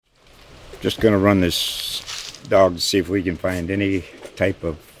just going to run this dog to see if we can find any type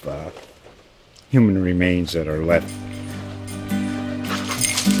of human remains that are left.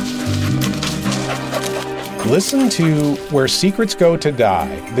 Listen to Where Secrets Go to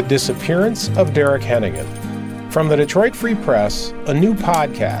Die, The Disappearance of Derek Hennigan. From the Detroit Free Press, a new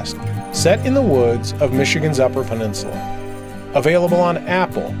podcast set in the woods of Michigan's Upper Peninsula. Available on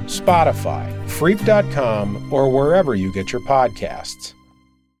Apple, Spotify, Freep.com, or wherever you get your podcasts.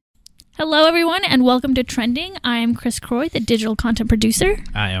 Hello, everyone, and welcome to Trending. I am Hrisanthi Kroi, the digital content producer.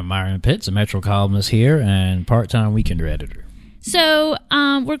 I am Myron Pitts, a Metro columnist here and part-time Weekender editor. So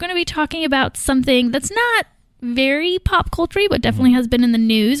we're going to be talking about something that's not very pop culture, but definitely has been in the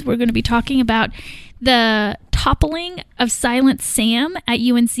news. We're going to be talking about the toppling of Silent Sam at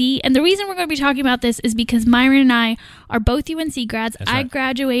UNC. And the reason we're going to be talking about this is because Myron and I are both UNC grads. That's right. I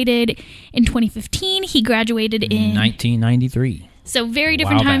graduated in 2015. He graduated in 1993. So very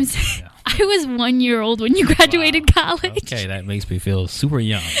different times. Yeah. I was 1 year old when you graduated college. Okay, that makes me feel super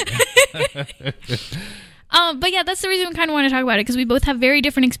young. But yeah, that's the reason we kind of want to talk about it, because we both have very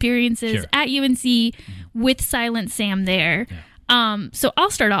different experiences at UNC with Silent Sam there. Yeah. So I'll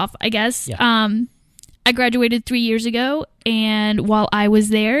start off, I guess. Yeah. I graduated 3 years ago, and while I was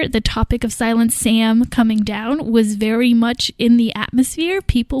there, the topic of Silent Sam coming down was very much in the atmosphere.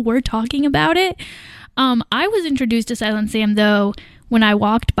 People were talking about it. I was introduced to Silent Sam, though, when I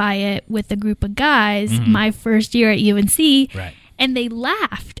walked by it with a group of guys my first year at UNC. Right. And they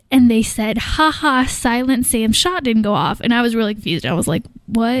laughed, and they said, haha, Silent Sam's shot didn't go off. And I was really confused. I was like,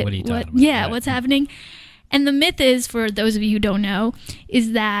 what? What are you talking about? Yeah, Right. What's happening? And the myth is, for those of you who don't know,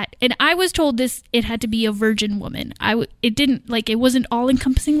 is that, and I was told this, it had to be a virgin woman. It wasn't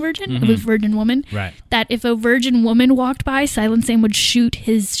all-encompassing virgin. It was virgin woman. Right. That if a virgin woman walked by, Silent Sam would shoot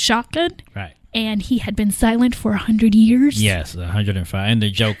his shotgun. Right. And he had been silent for 100 years. Yes, 105. And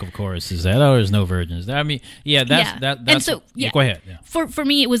the joke, of course, is that, there's no virgins. I mean, that's... And so, go ahead. Yeah. For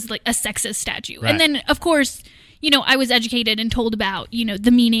me, it was like a sexist statue. Right. And then, of course, I was educated and told about,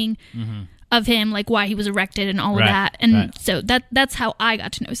 the meaning of him, like why he was erected and all of that. And so that's how I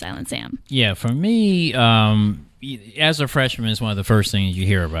got to know Silent Sam. Yeah, for me, as a freshman, it's one of the first things you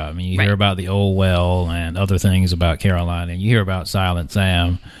hear about. I mean, you hear about the old well and other things about Carolina, and you hear about Silent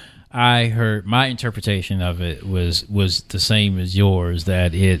Sam. I heard, my interpretation of it was the same as yours,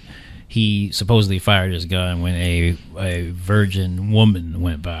 that he supposedly fired his gun when a virgin woman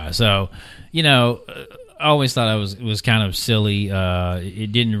went by. So, I always thought it was kind of silly.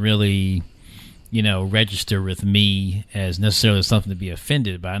 It didn't really, register with me as necessarily something to be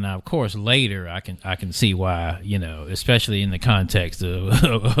offended by. Now, of course, later I can see why, especially in the context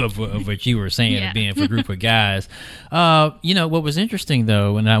of what you were saying, of being for a group of guys. What was interesting,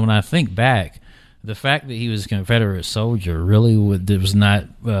 though, when I think back, the fact that he was a Confederate soldier really was not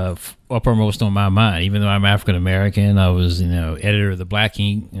uppermost on my mind. Even though I'm African American, I was, editor of the Black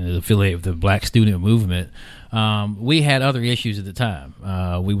Ink, affiliated with the Black Student Movement. We had other issues at the time.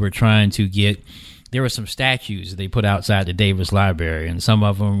 We were trying to there were some statues they put outside the Davis Library, and some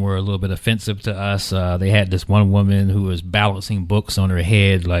of them were a little bit offensive to us. They had this one woman who was balancing books on her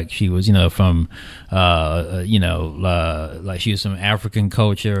head like she was, from, like she was from African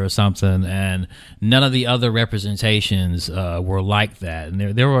culture or something, and none of the other representations were like that. And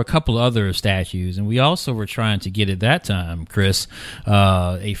there were a couple other statues, and we also were trying to get at that time, Chris,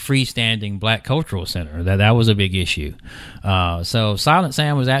 a freestanding Black Cultural Center. That was a big issue. So Silent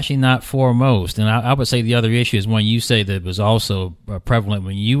Sam was actually not foremost, and I would say the other issue is one you say that was also prevalent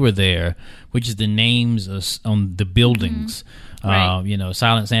when you were there, which is the names on the buildings. Right.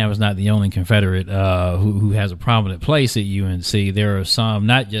 Silent Sam was not the only Confederate who has a prominent place at UNC. There are some,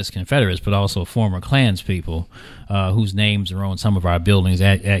 not just Confederates, but also former Klans people whose names are on some of our buildings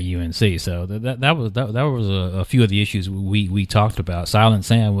at UNC. So that was a few of the issues we talked about. Silent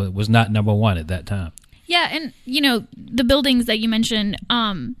Sam was not number one at that time. Yeah, and the buildings that you mentioned,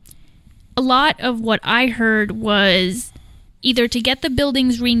 a lot of what I heard was either to get the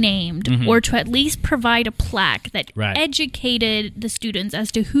buildings renamed or to at least provide a plaque that educated the students as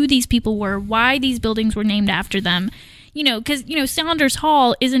to who these people were, why these buildings were named after them. Because, Saunders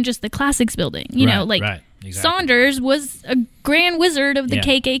Hall isn't just the Classics building. Exactly. Saunders was a grand wizard of the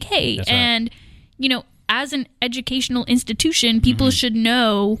KKK. That's and, as an educational institution, people should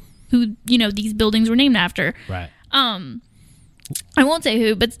know who, these buildings were named after. Right. I won't say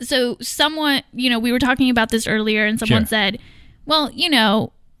who, but so someone, we were talking about this earlier, and someone said, well,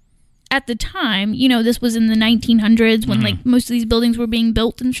 at the time, this was in the 1900s when like most of these buildings were being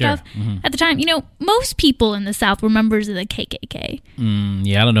built and stuff. At the time, most people in the South were members of the KKK.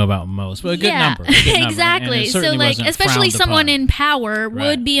 Yeah, I don't know about most, but a good number. A good number. Exactly. So like, especially someone in power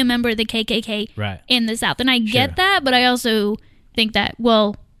would be a member of the KKK in the South. And I get that, but I also think that,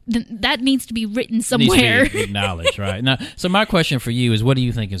 well, that needs to be written somewhere. Needs to be acknowledged, right? Now, so my question for you is, what do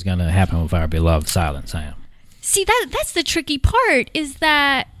you think is going to happen with our beloved Silent Sam? See, that's the tricky part, is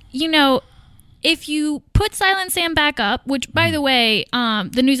that, if you put Silent Sam back up, which, by the way,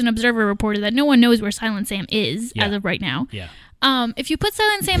 the News and Observer reported that no one knows where Silent Sam is as of right now. Yeah. If you put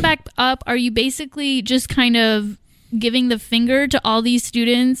Silent Sam back up, are you basically just kind of giving the finger to all these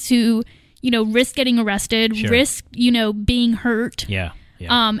students who, risk getting arrested, risk, being hurt? Yeah.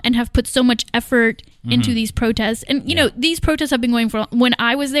 And have put so much effort into these protests. And, these protests have been going for, when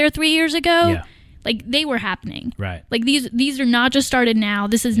I was there 3 years ago, like they were happening. Right. Like these are not just started now.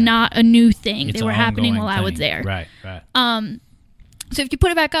 This is not a new thing. It's they were happening while thing. I was there. Right. So if you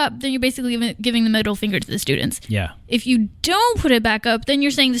put it back up, then you're basically giving the middle finger to the students. Yeah. If you don't put it back up, then you're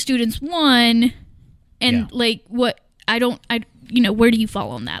saying the students won. And like what, where do you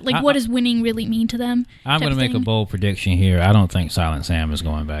fall on that? Like, what does winning really mean to them? I'm going to make a bold prediction here. I don't think Silent Sam is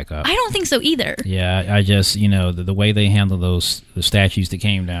going back up. I don't think so either. Yeah, I just, the way they handle the statues that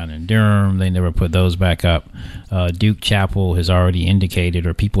came down in Durham, they never put those back up. Duke Chapel has already indicated,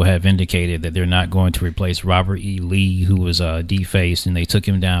 or people have indicated, that they're not going to replace Robert E. Lee, who was defaced, and they took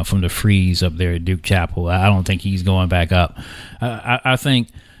him down from the frieze up there at Duke Chapel. I don't think he's going back up. I think,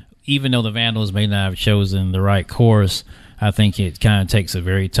 even though the Vandals may not have chosen the right course, I think it kind of takes a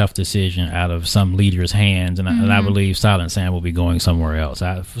very tough decision out of some leaders' hands, and I believe Silent Sam will be going somewhere else.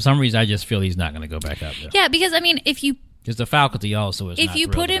 For some reason, I just feel he's not going to go back up there. Yeah, because because the faculty also is. If you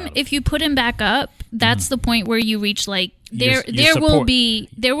put him back up, that's the point where you reach like there will be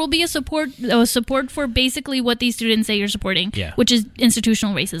a support for basically what these students say you're supporting, which is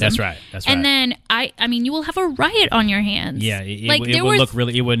institutional racism. That's right. And then you will have a riot on your hands. Yeah,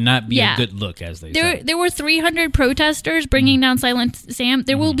 it would not be a good look, as they say. There were 300 protesters bringing down Silent Sam.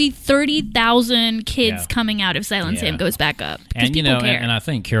 There will be 30,000 kids coming out if Silent Sam goes back up. And and I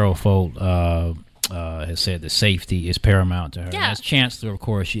think Carol Folt has said that safety is paramount to her. Yeah. As chancellor, of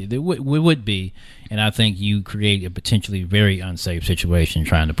course, it would be, and I think you create a potentially very unsafe situation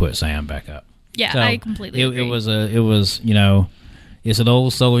trying to put Sam back up. Yeah, so I completely agree. It's an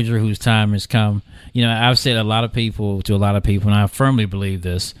old soldier whose time has come. I've said to a lot of people, and I firmly believe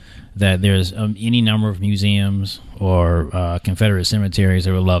this, that there's any number of museums or Confederate cemeteries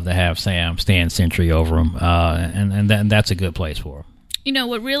that would love to have Sam stand sentry over them, and that's a good place for him.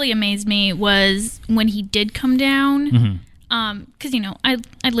 What really amazed me was when he did come down, because,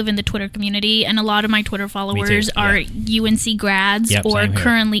 I live in the Twitter community, and a lot of my Twitter followers are UNC grads or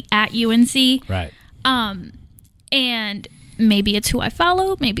currently at UNC. Right. And maybe it's who I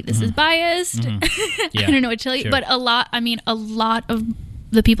follow. Maybe this is biased. I don't know what to tell you. But a lot of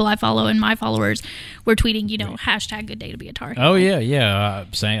the people I follow and my followers were tweeting, hashtag good day to be a Tar Heel. Oh, yeah.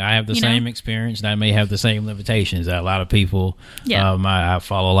 Saying I have the same experience, and I may have the same limitations. A lot of people, I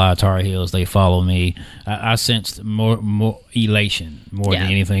follow a lot of Tar Heels. They follow me. I sensed more elation more than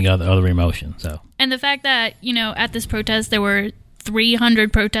anything other emotion. So, and the fact that, at this protest, there were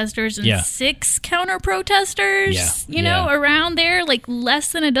 300 protesters and 6 counter protesters, around there, like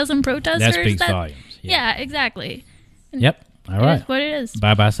less than a dozen protesters. That speaks volumes. Yeah, exactly. Yep. All right. It is what it is.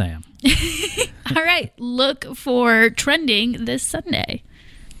 Bye-bye, Sam. All right. Look for trending this Sunday.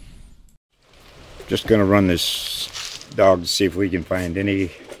 Just going to run this dog to see if we can find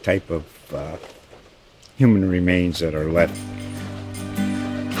any type of human remains that are left.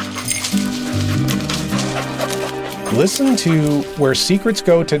 Listen to Where Secrets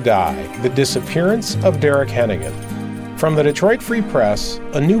Go to Die, The Disappearance of Derek Hennigan. From the Detroit Free Press,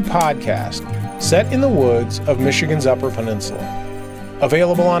 a new podcast set in the woods of Michigan's Upper Peninsula.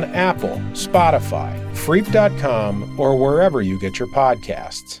 Available on Apple, Spotify, Freep.com, or wherever you get your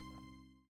podcasts.